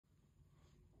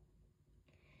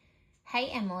Hey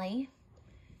Emily,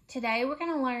 today we're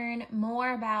going to learn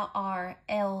more about our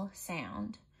L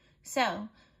sound. So,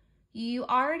 you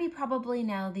already probably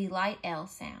know the light L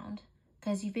sound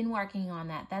because you've been working on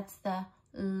that. That's the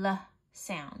L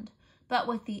sound. But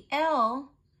with the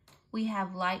L, we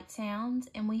have light sounds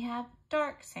and we have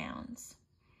dark sounds.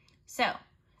 So,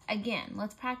 again,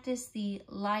 let's practice the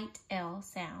light L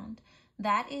sound.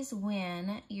 That is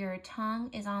when your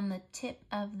tongue is on the tip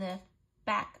of the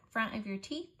back front of your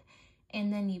teeth,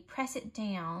 and then you press it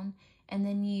down, and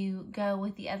then you go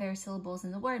with the other syllables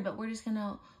in the word, but we're just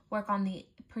gonna work on the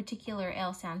particular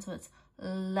L sound, so it's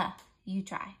L. You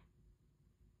try.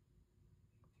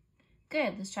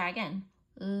 Good, let's try again.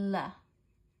 L.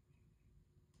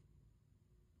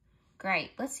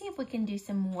 Great, let's see if we can do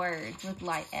some words with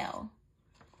light L.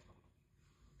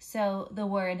 So the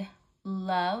word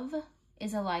love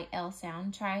is a light L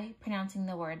sound. Try pronouncing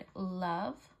the word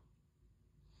love.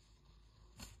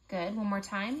 Good, one more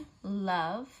time,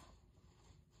 love.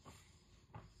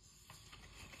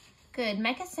 Good,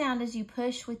 make a sound as you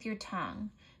push with your tongue.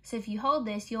 So if you hold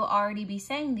this, you'll already be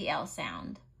saying the L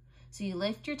sound. So you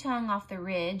lift your tongue off the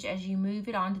ridge as you move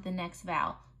it on to the next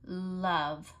vowel,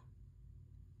 love.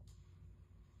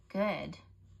 Good.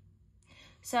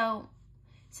 So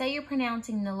say you're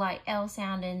pronouncing the light L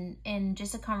sound in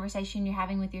just a conversation you're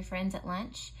having with your friends at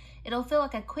lunch. It'll feel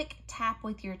like a quick tap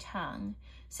with your tongue.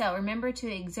 So remember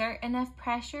to exert enough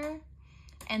pressure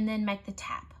and then make the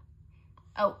tap.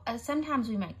 Oh, sometimes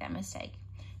we make that mistake.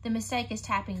 The mistake is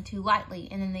tapping too lightly,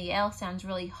 and then the L sounds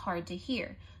really hard to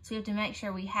hear. So we have to make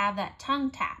sure we have that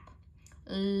tongue tap.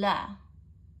 L.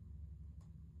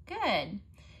 Good.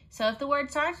 So if the word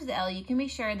starts with L, you can be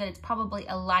sure that it's probably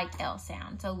a light L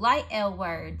sound. So light L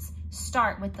words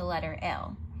start with the letter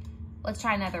L. Let's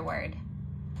try another word.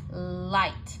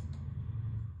 Light.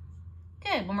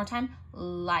 Good, one more time.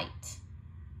 Light.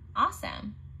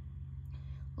 Awesome.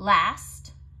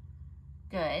 Last.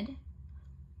 Good.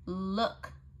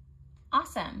 Look.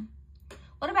 Awesome.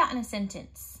 What about in a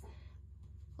sentence?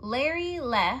 Larry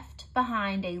left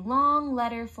behind a long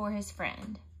letter for his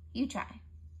friend. You try.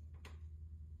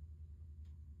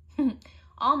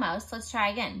 Almost. Let's try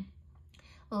again.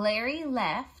 Larry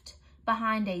left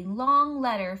behind a long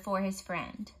letter for his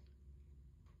friend.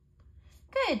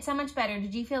 Good, so much better.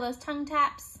 Did you feel those tongue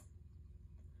taps?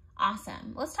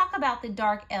 Awesome. Let's talk about the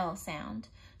dark L sound.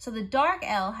 So the dark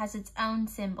L has its own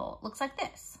symbol. It looks like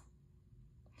this.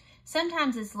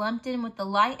 Sometimes it's lumped in with the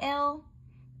light L,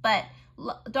 but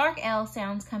dark L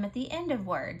sounds come at the end of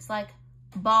words, like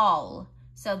ball.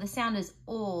 So the sound is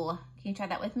ul. Can you try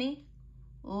that with me?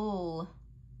 Ul.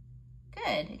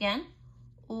 Good. Again.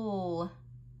 Ul.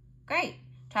 Great.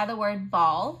 Try the word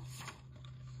ball.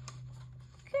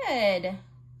 Good.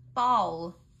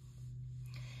 Ball.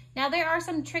 Now there are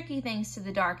some tricky things to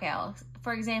the dark L.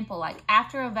 For example, like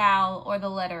after a vowel or the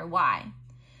letter Y.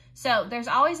 So there's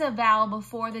always a vowel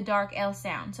before the dark L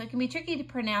sound. So it can be tricky to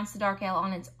pronounce the dark L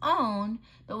on its own,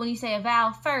 but when you say a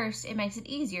vowel first, it makes it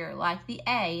easier, like the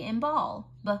A in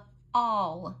ball.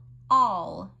 All.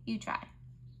 You try.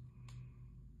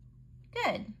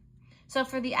 Good. So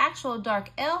for the actual dark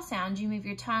L sound, you move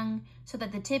your tongue so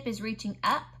that the tip is reaching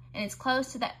up and it's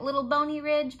close to that little bony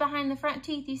ridge behind the front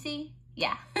teeth, you see?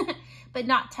 Yeah, but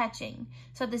not touching.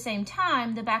 So at the same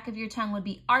time, the back of your tongue would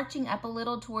be arching up a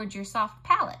little towards your soft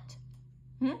palate.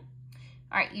 All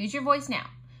right, use your voice now.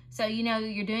 So you know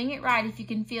you're doing it right if you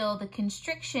can feel the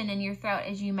constriction in your throat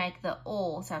as you make the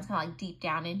ul. Sounds kind of like deep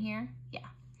down in here. Yeah.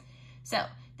 So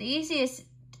the easiest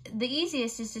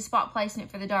is to spot placement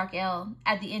for the dark L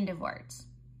at the end of words.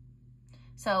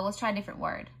 So let's try a different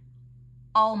word.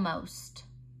 Almost.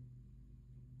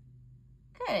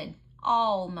 Good.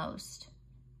 Almost.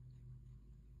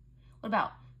 What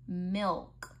about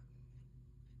milk?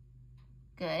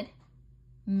 Good.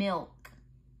 Milk.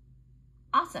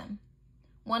 Awesome.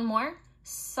 One more.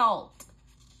 Salt.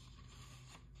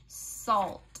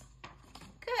 Salt.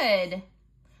 Good.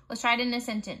 Let's try it in a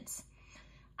sentence.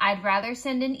 I'd rather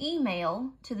send an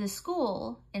email to the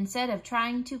school instead of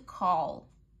trying to call.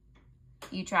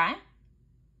 You try.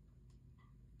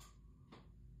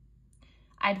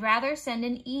 I'd rather send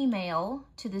an email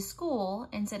to the school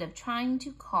instead of trying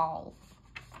to call.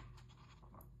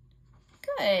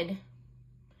 Good.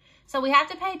 So we have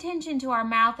to pay attention to our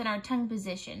mouth and our tongue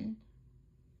position.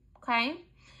 Okay?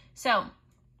 So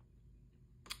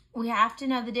we have to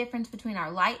know the difference between our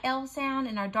light L sound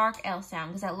and our dark L sound,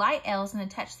 because that light L is going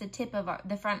to touch the tip of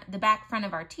the back front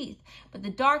of our teeth, but the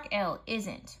dark L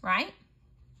isn't, right?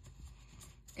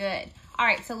 Good. All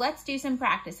right, so let's do some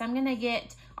practice. I'm going to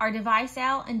get our device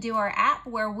out and do our app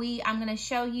where I'm going to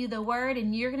show you the word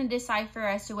and you're going to decipher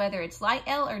as to whether it's light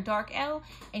L or dark L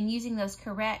and using those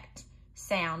correct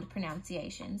sound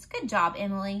pronunciations. Good job,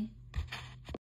 Emily.